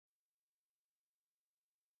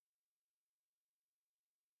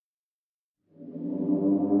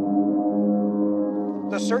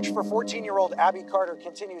The search for 14-year-old Abby Carter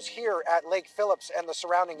continues here at Lake Phillips and the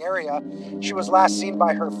surrounding area. She was last seen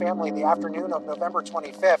by her family the afternoon of November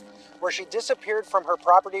 25th, where she disappeared from her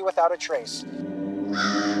property without a trace.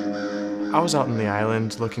 I was out on the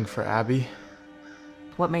island looking for Abby.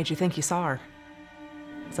 What made you think you saw her?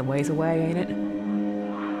 It's a ways away, ain't it?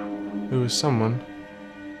 It was someone.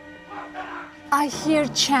 I hear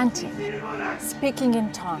chanting, speaking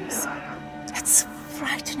in tongues. It's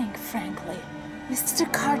frightening, frankly.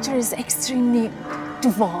 Mr. Carter is extremely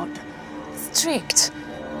devout, strict.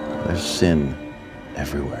 There's sin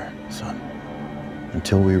everywhere, son.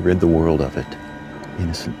 Until we rid the world of it,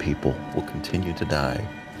 innocent people will continue to die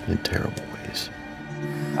in terrible ways.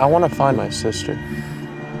 I want to find my sister,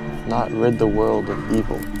 not rid the world of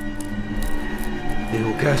evil. They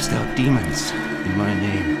will cast out demons in my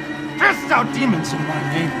name. Cast out demons in my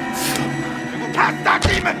name. They will cast out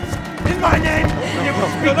demons in my name. They will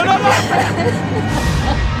speak.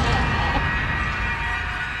 No.